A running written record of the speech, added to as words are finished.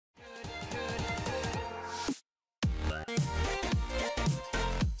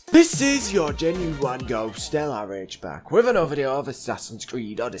This is your genuine Ghost LRH back with another video of Assassin's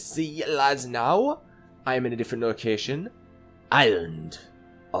Creed Odyssey, lads. Now, I am in a different location. Island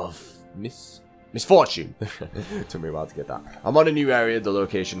of Misfortune. Took me a while to get that. I'm on a new area, the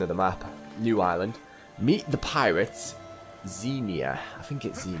location of the map. New island. Meet the pirates. Xenia. I think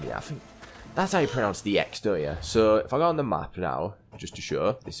it's Xenia. I think that's how you pronounce the X, don't you? So, if I go on the map now, just to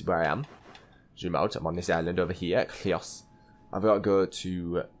show, this is where I am. Zoom out. I'm on this island over here, Chios. I've got to go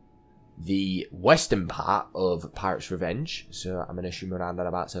to the western part of Pirates Revenge, so I'm going to zoom around and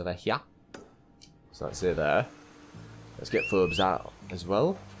about over here. So let's say there. Let's get Phobes out as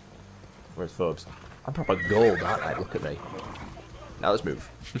well. Where's Phobes? I'm proper gold, aren't I? Look at me. Now let's move.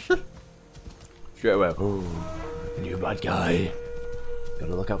 Straight away. Oh, new bad guy.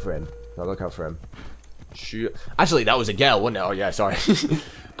 Gotta look out for him. Gotta look out for him. Shoot. Actually, that was a girl, wasn't it? Oh yeah, sorry.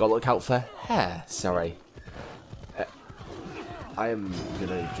 Gotta look out for her. Sorry. I am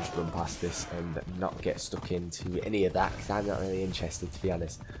gonna just run past this and not get stuck into any of that because I'm not really interested, to be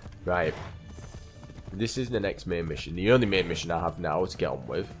honest. Right. This is the next main mission. The only main mission I have now to get on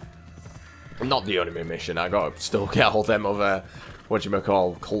with. Not the only main mission. I gotta still get all them other, what you may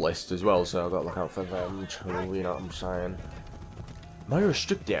call, cultists as well. So I gotta look out for them too. You know what I'm saying? Am I a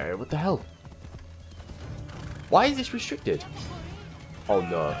restricted area? What the hell? Why is this restricted? Oh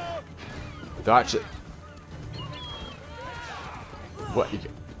no. They're actually. What?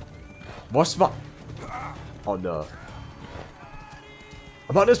 What's my? Oh no.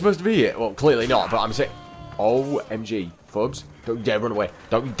 Am I not supposed to be here? Well, clearly not, but I'm saying. OMG. Phobes. Don't you dare run away.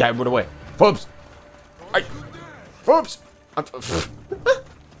 Don't you dare run away. Phobes! Phobes!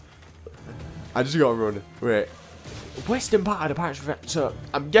 I just gotta run. Wait. Western part of the Pirates Revenge. So,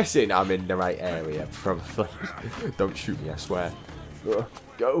 I'm guessing I'm in the right area, probably. Don't shoot me, I swear. Go.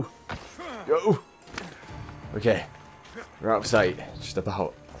 Go. Okay. We're out of sight. Just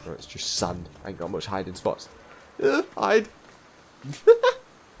about. Oh, it's just sand. I ain't got much hiding spots. Hide.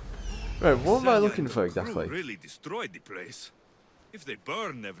 Right, what am I looking for exactly? Really destroyed the place. If they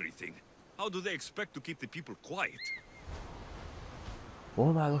burn everything, how do they expect to keep the people quiet? What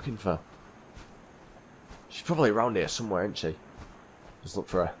am I looking for? She's probably around here somewhere, isn't she? Just look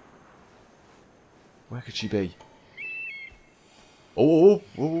for her. Where could she be? Oh,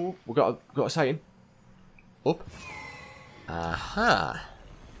 we got a sighting. Up. Aha.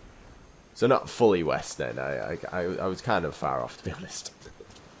 So not fully west then. I was kind of far off, to be honest.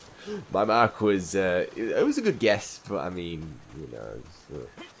 My mark was it was a good guess, but I mean, you know,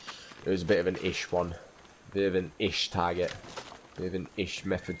 it was a bit of an ish one, a bit of an ish target, a bit of an ish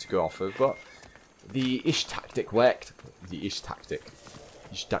method to go off of. But the ish tactic worked. The ish tactic,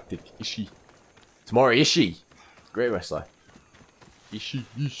 Ishii. Tomorrow Ishii, great wrestler. Ishii.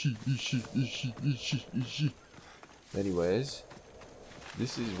 Anyways,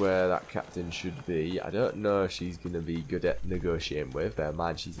 this is where that captain should be. I don't know if she's going to be good at negotiating with. Bear in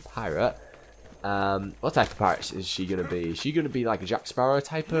mind, she's a pirate. What type of pirate is she going to be? Is she going to be like a Jack Sparrow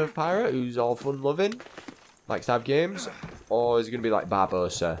type of pirate who's all fun-loving? Likes to have games? Or is it going to be like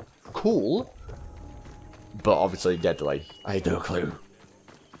Barbossa? Cool. But obviously deadly. I have no clue.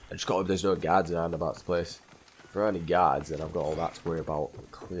 I just got hope there's no guards around about this place. If there are any guards, then I've got all that to worry about,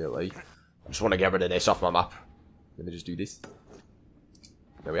 clearly. I just want to get rid of this off my map. Let me just do this.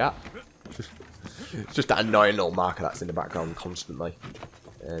 There we are. It's just that annoying little marker that's in the background constantly.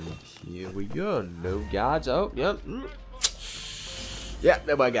 And here we go. No guards. Oh, yeah. Yeah,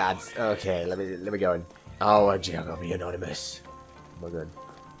 there were guards. Okay, let me go in. Oh, gee, I gotta be anonymous. Oh my god.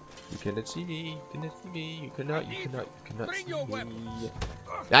 You cannot see me. You cannot see me. You cannot see me.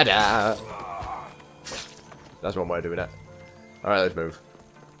 Nada. That's one way of doing it. Alright, let's move.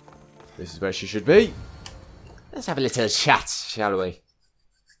 This is where she should be. Let's have a little chat, shall we?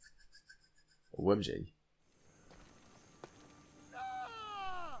 OMG.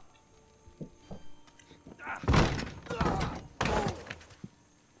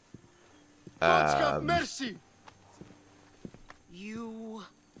 Mercy. You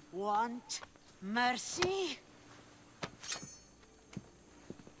want mercy?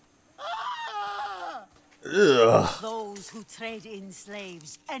 Ugh. Those who trade in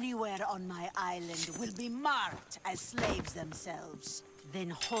slaves anywhere on my island will be marked as slaves themselves, then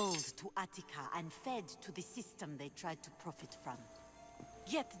hauled to Attica and fed to the system they tried to profit from.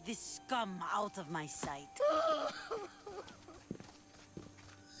 Get this scum out of my sight.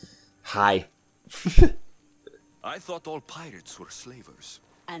 Hi. I thought all pirates were slavers.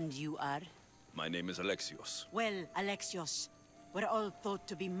 And you are? My name is Alexios. Well, Alexios, we're all thought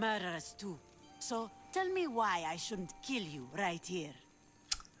to be murderers too. So tell me why I shouldn't kill you right here.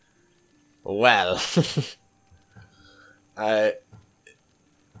 Well,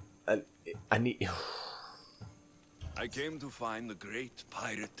 I need... I came to find the great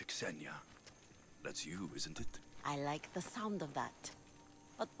pirate Xenia. That's you, isn't it? I like the sound of that.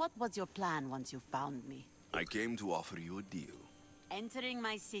 But what was your plan once you found me? I came to offer you a deal. Entering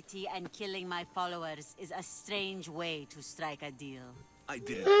my city and killing my followers is a strange way to strike a deal. I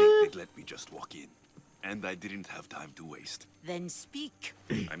didn't think they'd let me just walk in. And I didn't have time to waste. Then speak.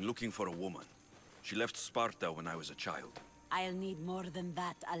 I'm looking for a woman. She left Sparta when I was a child. I'll need more than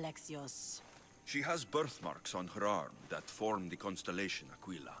that, Alexios. She has birthmarks on her arm that form the constellation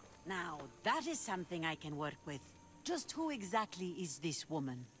Aquila. Now, that is something I can work with. Just who exactly is this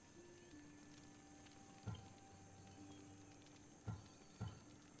woman?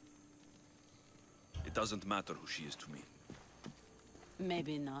 It doesn't matter who she is to me.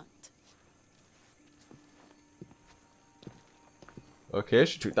 Maybe not. Okay,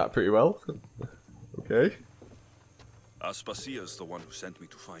 she took that pretty well. Okay. Aspasia's the one who sent me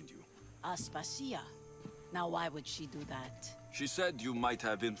to find you. Aspasia? Now why would she do that? She said you might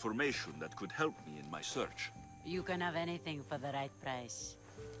have information that could help me in my search. You can have anything for the right price.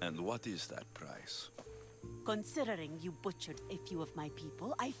 And what is that price? Considering you butchered a few of my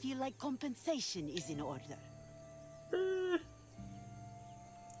people, I feel like compensation is in order.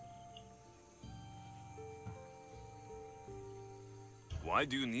 Why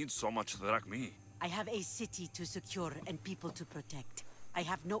do you need so much drachmi? I have a city to secure and people to protect. I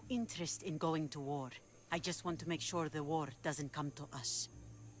have no interest in going to war. I just want to make sure the war doesn't come to us.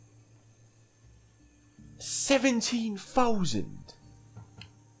 17,000.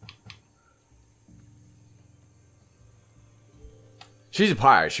 She's a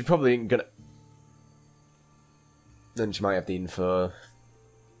pirate. She probably ain't gonna. Then she might have the info.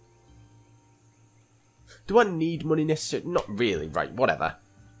 Do I need money necessarily? Not really. Right. Whatever.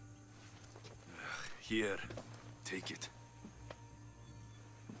 Here, take it.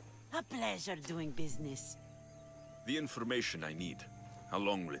 A pleasure doing business. The information I need. How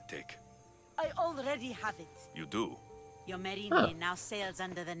long will it take? I already have it. You do? Your Marine now sails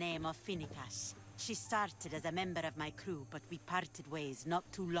under the name of Finikas. She started as a member of my crew, but we parted ways not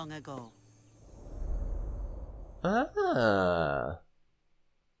too long ago. Ah.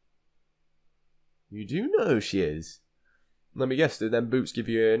 You do know who she is. Let me guess, do them boots give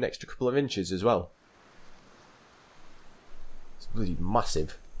you an extra couple of inches as well? It's bloody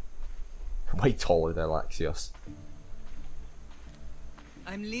massive. Way taller than Alexios.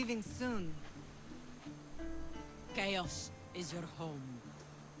 I'm leaving soon. Chaos is your home.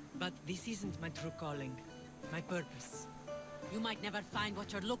 But this isn't my true calling. My purpose. You might never find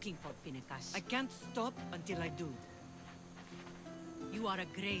what you're looking for, Finikas. I can't stop until I do. You are a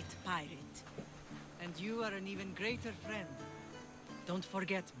great pirate. And you are an even greater friend. Don't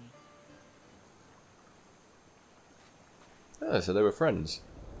forget me. Oh, so they were friends.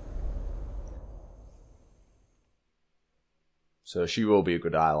 So she will be a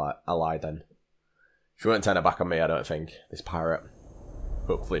good ally then. She won't turn her back on me, I don't think, this pirate.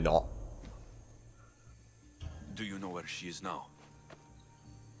 Hopefully not. Do you know where she is now?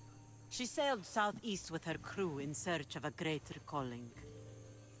 She sailed southeast with her crew in search of a greater calling.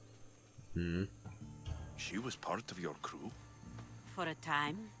 She was part of your crew? For a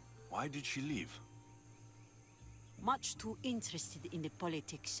time. Why did she leave? Much too interested in the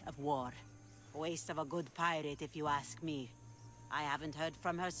politics of war. Waste of a good pirate, if you ask me. I haven't heard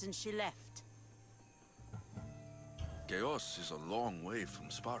from her since she left. Chaos is a long way from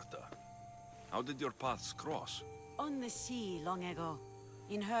Sparta. How did your paths cross? On the sea, long ago.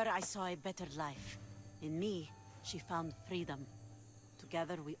 In her, I saw a better life. In me, she found freedom.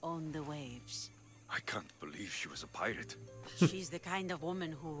 Together, we own the waves. I can't believe she was a pirate. She's the kind of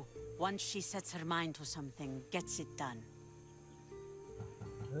woman who, once she sets her mind to something, gets it done.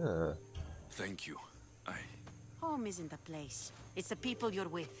 Thank you. Home isn't a place. It's the people you're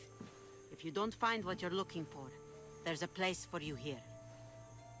with. If you don't find what you're looking for, there's a place for you here.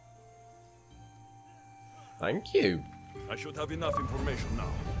 Thank you. I should have enough information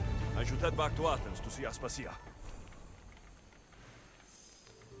now. I should head back to Athens to see Aspasia.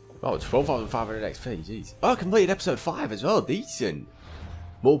 Oh, 12,500 XP, jeez. Oh, I completed episode 5 as well, decent.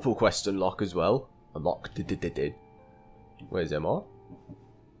 Multiple quests unlock as well. Unlocked. Where's there more?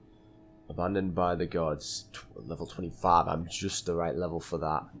 Abandoned by the gods. Level 25. I'm just the right level for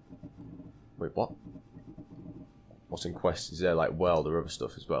that. Wait, what? What's in quests? Is there like world or other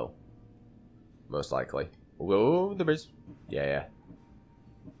stuff as well? Most likely. Oh, there is. Yeah.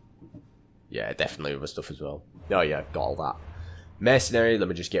 Yeah, definitely other stuff as well. Oh yeah, got all that. Mercenary, let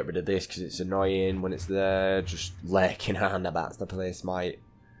me just get rid of this because it's annoying when it's there. Just lurking around about the place, mate.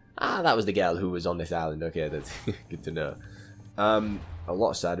 Ah, that was the girl who was on this island. Okay, that's good to know. A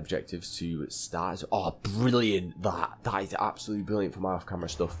lot of side objectives to start. Oh, brilliant! That is absolutely brilliant for my off-camera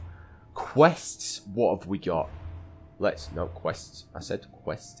stuff. Quests. What have we got? No, quests. I said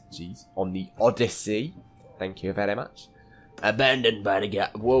quests. Jeez. On the Odyssey. Thank you very much. Abandoned by the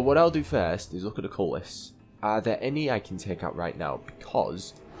gap. Well, what I'll do first is look at the call lists. Are there any I can take out right now?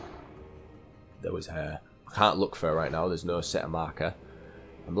 Because there was her. I can't look for her right now. There's no set a marker.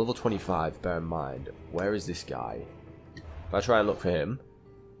 I'm level 25. Bear in mind. Where is this guy? If I try and look for him,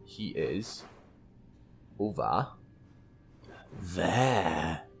 he is over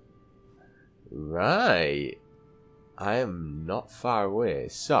there. Right. I am not far away.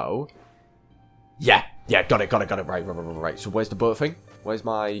 So, yeah, got it. Right. So where's the boat thing? Where's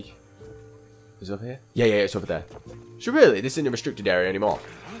my... Is it over here? Yeah, it's over there. So really, this isn't a restricted area anymore.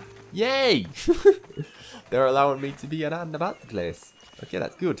 Yay! They're allowing me to be around about the place. Okay,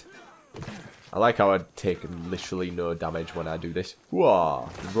 that's good. I like how I take literally no damage when I do this. Whoa!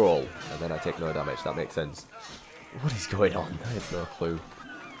 Roll. And then I take no damage. That makes sense. What is going on? I have no clue.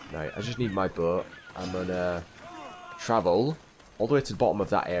 Right, I just need my boat. I'm gonna travel all the way to the bottom of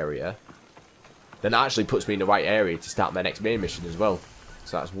that area. Then that actually puts me in the right area to start my next main mission as well.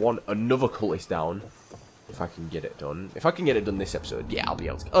 So that's another cultist down. If I can get it done. If I can get it done this episode, yeah, I'll be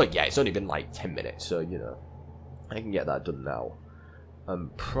able to. Oh yeah, it's only been like 10 minutes, so you know. I can get that done now.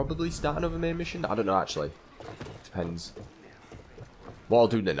 Probably start another main mission. I don't know actually. Depends. What I'll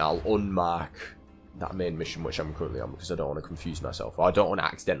do then, I'll unmark that main mission which I'm currently on because I don't want to confuse myself. Or I don't want to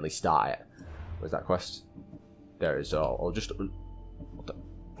accidentally start it. Where's that quest? There it is. Oh, I'll just...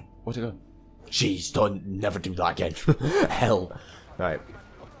 Where'd it go? Jeez, don't never do that again. Hell. Right.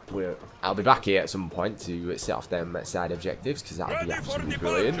 I'll be back here at some point to set off them side objectives because that'll be absolutely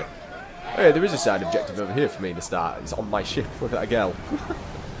brilliant. Hey, there is a side objective over here for me to start. It's on my ship. Look at that girl.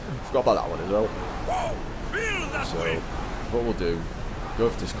 Forgot about that one as well. So, what we'll do, go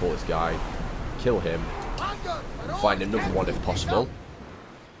for this cultist guy, kill him, and find another one if possible.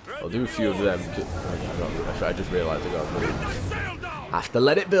 I'll do a few of them. I just realised I got to move. Have to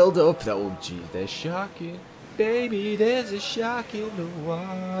let it build up. Oh, geez, there's shark in. Baby, there's a shark in the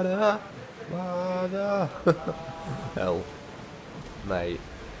water. Hell. Mate.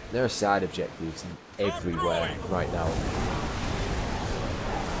 There are side objectives everywhere right now.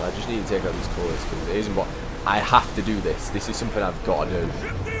 I just need to take out these cultists because it isn't what I have to do this. This is something I've got to do.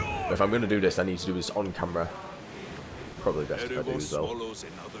 But if I'm going to do this, I need to do this on camera. Probably best if I do as well.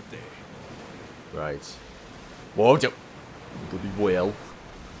 Right. Whoa, bloody whale.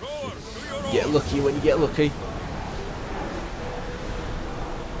 Get lucky when you get lucky.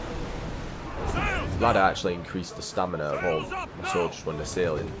 Glad I actually increased the stamina of all my soldiers when they're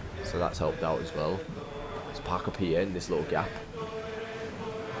sailing, so that's helped out as well. Let's park up here in this little gap.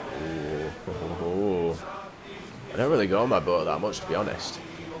 Ooh. I don't really go on my boat that much, to be honest.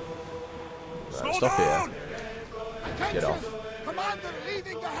 Right, stop here. Get off.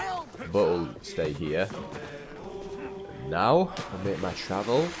 The boat will stay here. Now, I'll make my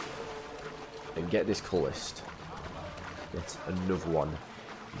travel and get this cultist. Get another one.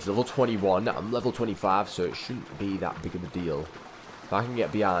 He's level 21, I'm level 25, so it shouldn't be that big of a deal. If I can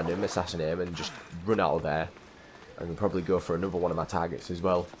get behind him, assassinate him, and just run out of there, I can probably go for another one of my targets as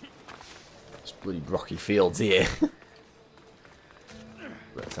well. It's bloody rocky fields here.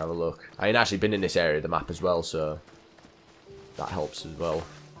 Let's have a look. I ain't actually been in this area of the map as well, so that helps as well.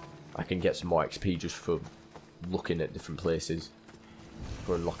 I can get some more XP just for looking at different places,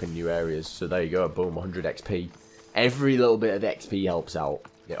 for unlocking new areas. So there you go, boom, 100 XP. Every little bit of XP helps out.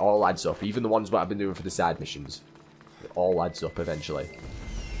 It all adds up. Even the ones that I've been doing for the side missions. It all adds up eventually.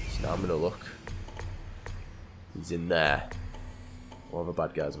 So now I'm going to look. He's in there. What other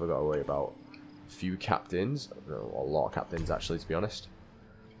bad guys have I got to worry about? A few captains. A lot of captains actually, to be honest.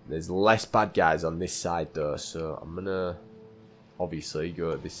 There's less bad guys on this side though. So I'm going to obviously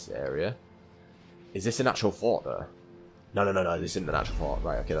go to this area. Is this an actual fort though? No. This isn't an actual fort.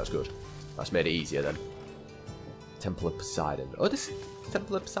 Right, okay, that's good. That's made it easier then. Temple of Poseidon. Oh, this is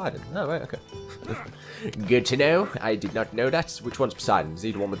Temple of Poseidon. Oh, right, okay. Good to know. I did not know that. Which one's Poseidon? Is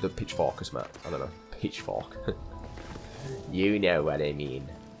he the one with the pitchfork or something? I don't know. Pitchfork. You know what I mean.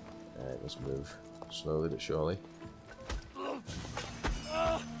 Alright, let's move. Slowly but surely.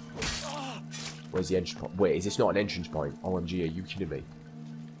 Where's the entrance point? Wait, is this not an entrance point? OMG, are you kidding me?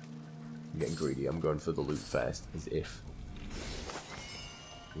 I'm getting greedy. I'm going for the loot first, as if.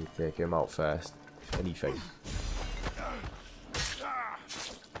 You take him out first. If anything.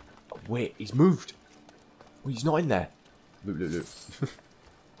 Wait, he's moved. Wait, he's not in there. Loot.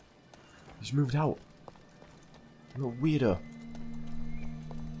 He's moved out. You're a weirdo.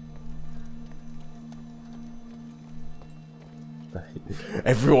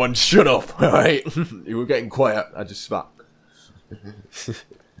 Everyone shut up, alright? You were getting quiet. I just spat.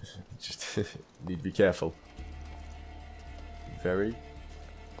 Just need to be careful. Very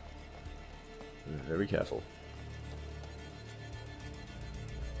careful.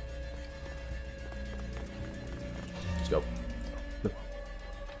 Let's go.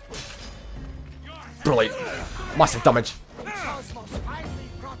 Brilliant. Massive damage.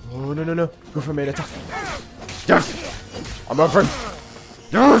 Oh, no, no, no. Go for a main attack. Yes! I'm over him.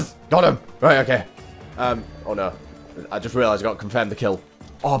 Yes! Got him. Right, okay. Oh no. I just realised I got to confirm the kill.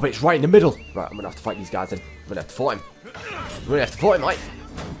 Oh, but it's right in the middle. Right, I'm going to have to fight these guys then. I'm going to have to fight him. I'm going to have to fight him, mate.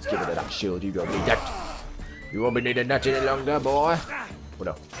 Let's get rid of that shield. You don't need that. You won't be needing that any longer, boy. Oh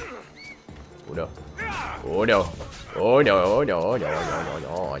no. Oh no. Oh no. Oh no. Oh no. Oh no.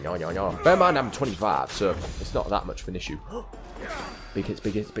 Oh no. No. No. No. Bear in mind, I'm 25, so it's not that much of an issue. Big hits,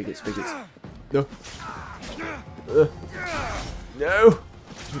 big hits, big hits, big hits. No. No.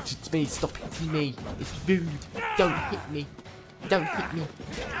 It's me. Stop hitting me. It's rude. Don't hit me. Don't hit me.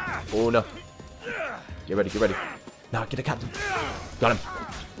 Oh no. Get ready, get ready. Now get the captain. Got him.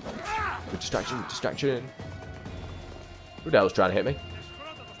 Good distraction, distraction. Who the hell's trying to hit me?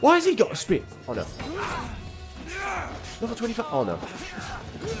 Why has he got a spin? Oh no. Level 25. Oh no.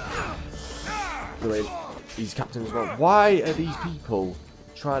 Brilliant. He's captain as well. Why are these people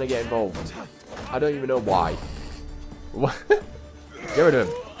trying to get involved? I don't even know why. Get rid of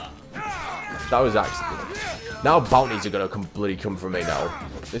him. That was accident. Now bounties are going to bloody come from me now.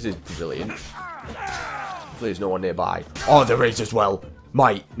 This is brilliant. Hopefully there's no one nearby. Oh, there is as well.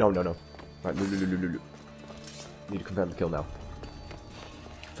 Mate. No, no, no. Right, no. Need to confirm the kill now.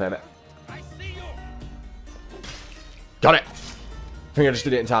 Confirm it. Got it. I think I just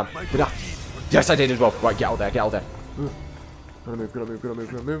did it in time. Did I? Yes, I did as well. Right, get out there, get out there. Gonna move.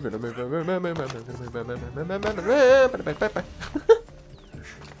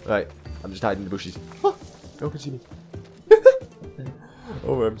 Right, I'm just hiding in the bushes. Oh, no one can see me.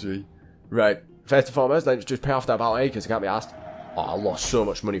 OMG. Right, first and foremost, let's just pay off that bounty because I can't be asked. Oh, I lost so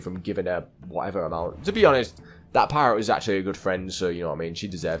much money from giving her whatever amount. To be honest, that pirate was actually a good friend, so you know what I mean. She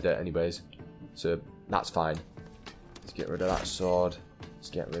deserved it anyways. So that's fine. Let's get rid of that sword.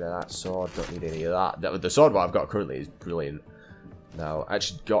 Don't need any of that. The sword what I've got currently is brilliant. Now, I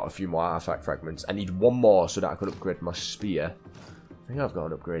actually got a few more artifact fragments. I need one more so that I can upgrade my spear. I think I've got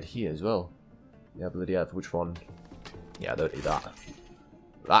an upgrade here as well. Yeah, bloody hell. Which one? Yeah, I don't need that.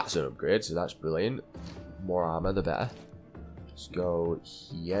 That's an upgrade, so that's brilliant. More armor, the better. Let's go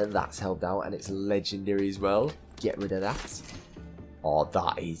here. That's held out, and it's legendary as well. Get rid of that. Oh,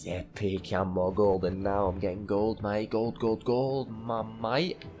 that is epic. I'm more golden now. I'm getting gold, mate. Gold, my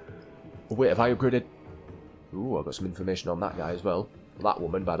mate. Oh, wait, have I upgraded? Ooh, I've got some information on that guy as well. That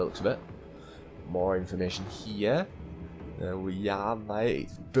woman, by the looks of it. More information here. There we are, mate.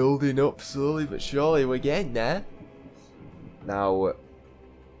 It's building up slowly but surely. We're getting there. Now,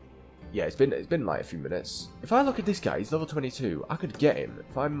 yeah, it's been like a few minutes. If I look at this guy, he's level 22. I could get him.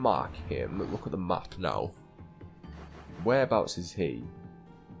 If I mark him, look at the map now. Whereabouts is he?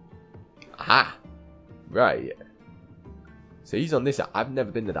 Aha! Right. So he's on this. I've never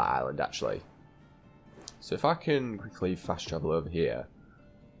been to that island, actually. So if I can quickly fast travel over here.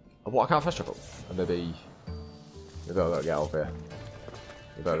 Oh, what, I can't fast travel? And maybe I've got to get out of here.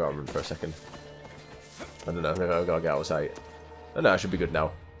 Maybe I've got to run for a second. I don't know, maybe I've got to get out of sight. Oh no, I should be good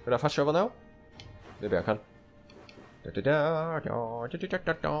now. Can I fast travel now? Maybe I can.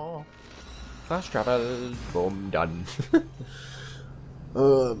 Fast travel. Boom, done.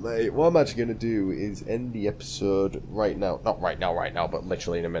 Oh, mate. What I'm actually going to do is end the episode right now. Not right now, but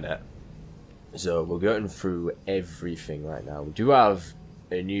literally in a minute. So, we're going through everything right now. We do have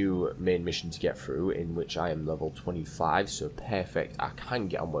a new main mission to get through, in which I am level 25, so perfect. I can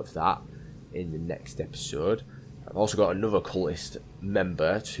get on with that in the next episode. I've also got another cultist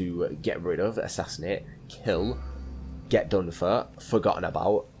member to get rid of, assassinate, kill, get done for, forgotten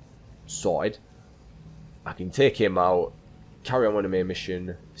about, sorted. I can take him out, carry on with the main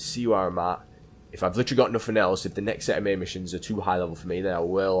mission, see where I'm at. If I've literally got nothing else, if the next set of main missions are too high level for me, then I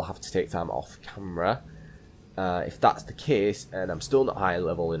will have to take time off camera. If that's the case, and I'm still not high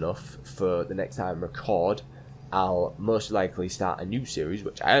level enough for the next time I record, I'll most likely start a new series,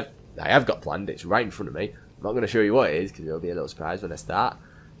 which I have got planned. It's right in front of me. I'm not going to show you what it is, because it'll be a little surprise when I start.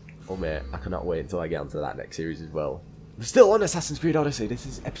 Oh mate, I cannot wait until I get onto that next series as well. We're still on Assassin's Creed Odyssey. This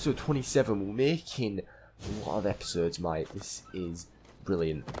is episode 27. We're making a lot of episodes, mate. This is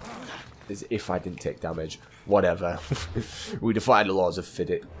brilliant. As if I didn't take damage. Whatever. We defy the laws of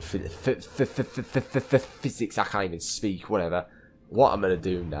physics. I can't even speak. Whatever. what I'm going to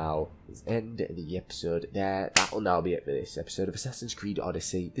do now is end the episode there. That will now be it for this episode of Assassin's Creed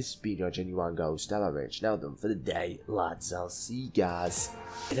Odyssey. This has been your Genuine Ghost, Stella Rich. Now done for the day, lads. I'll see you guys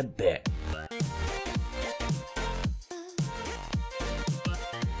in a bit.